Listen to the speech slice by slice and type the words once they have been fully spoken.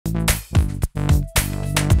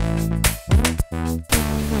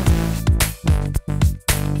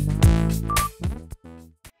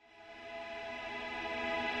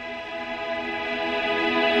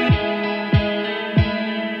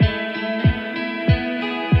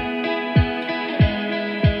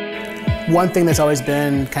One thing that's always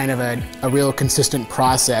been kind of a real consistent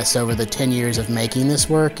process over the 10 years of making this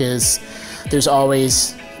work is there's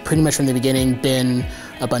always, pretty much from the beginning, been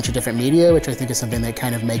a bunch of different media, which I think is something that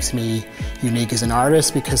kind of makes me unique as an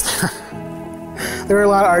artist, because there are a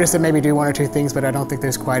lot of artists that maybe do one or two things, but I don't think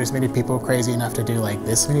there's quite as many people crazy enough to do like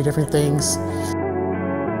this many different things.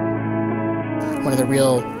 One of the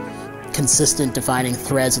real consistent defining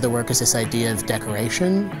threads of the work is this idea of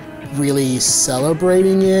decoration, really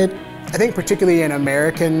celebrating it. I think particularly in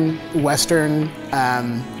American Western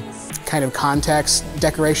kind of context,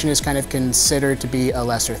 decoration is kind of considered to be a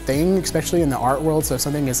lesser thing, especially in the art world. So if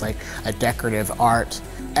something is like a decorative art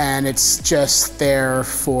and it's just there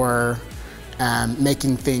for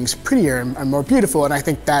making things prettier and more beautiful, and I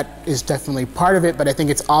think that is definitely part of it, but I think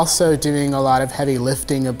it's also doing a lot of heavy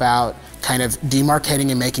lifting about kind of demarcating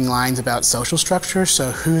and making lines about social structure.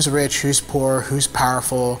 So who's rich, who's poor, who's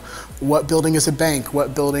powerful, what building is a bank,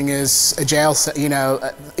 what building is a jail, you know,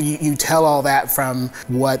 you tell all that from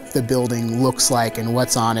what the building looks like and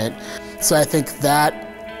what's on it. So I think that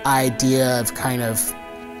idea of kind of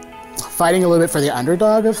fighting a little bit for the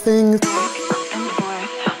underdog of things.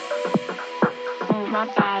 My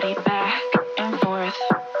body back and forth,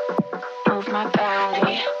 move my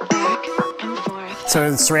body back and forth. So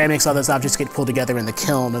in ceramics, all those objects get pulled together in the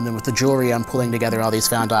kiln, and then with the jewelry, I'm pulling together all these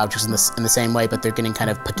found objects in the same way, but they're getting kind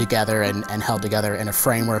of put together and held together in a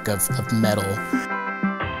framework of metal.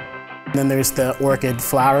 And then there's the orchid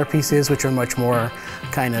flower pieces, which are much more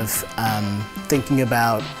kind of thinking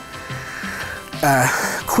about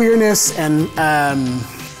queerness and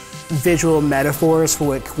visual metaphors for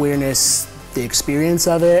what queerness, the experience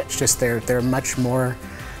of it. It's just they're much more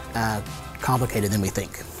complicated than we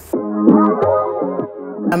think.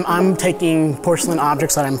 I'm taking porcelain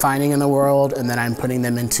objects that I'm finding in the world, and then I'm putting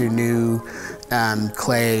them into new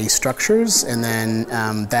clay structures, and then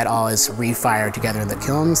that all is refired together in the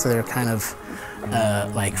kiln, so they're kind of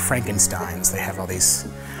like Frankensteins. They have all these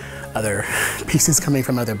other pieces coming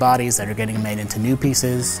from other bodies that are getting made into new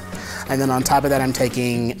pieces. And then on top of that, I'm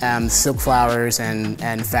taking silk flowers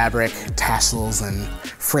and fabric tassels and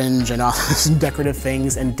fringe and all those decorative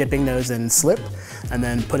things and dipping those in slip, and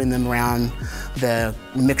then putting them around the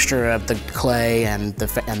mixture of the clay and the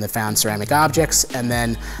found ceramic objects, and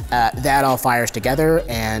then that all fires together,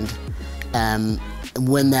 and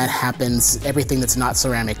when that happens, everything that's not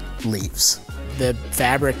ceramic leaves. The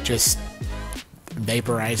fabric just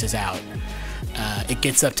vaporizes out. It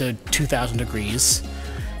gets up to 2,000 degrees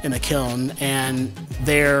in the kiln, and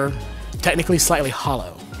they're technically slightly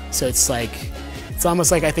hollow. So it's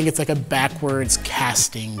almost like, I think it's like a backwards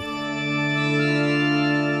casting.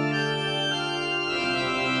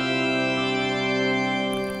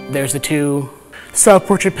 There's the two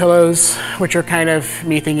self-portrait pillows, which are kind of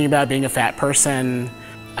me thinking about being a fat person.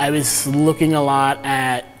 I was looking a lot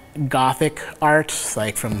at Gothic art,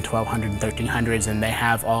 like from 1200s and 1300s, and they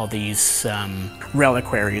have all these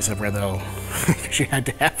reliquaries of where you had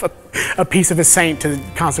to have a piece of a saint to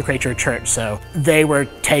consecrate your church. So they were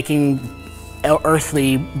taking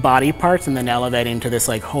earthly body parts and then elevating to this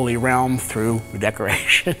like holy realm through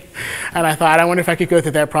decoration. And I thought, I wonder if I could go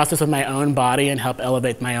through that process with my own body and help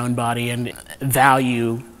elevate my own body and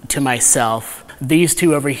value to myself. These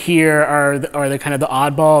two over here are the kind of the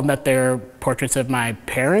oddball in that they're portraits of my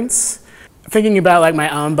parents. Thinking about like my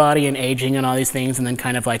own body and aging and all these things, and then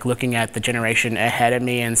kind of like looking at the generation ahead of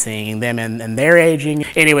me and seeing them and their aging.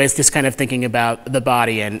 Anyways, just kind of thinking about the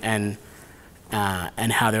body and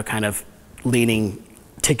how they're kind of leaning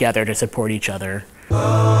together to support each other.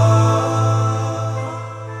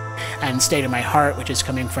 And State of My Heart, which is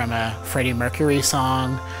coming from a Freddie Mercury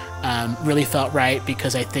song, really felt right,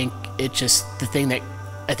 because I think it just, the thing that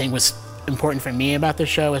I think was important for me about the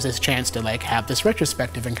show is this chance to like have this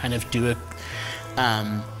retrospective and kind of do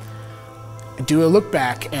a look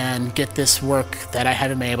back and get this work that I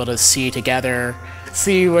haven't been able to see together,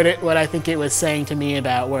 see what I think it was saying to me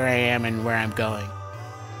about where I am and where I'm going.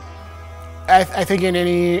 I think in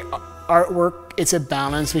any artwork, it's a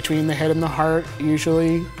balance between the head and the heart,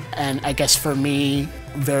 usually. And I guess for me,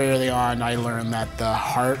 very early on, I learned that the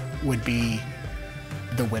heart would be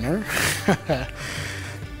the winner.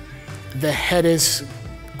 The head is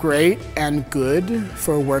great and good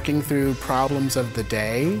for working through problems of the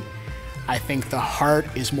day. I think the heart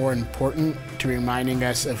is more important to reminding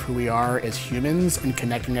us of who we are as humans and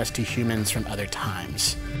connecting us to humans from other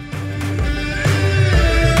times.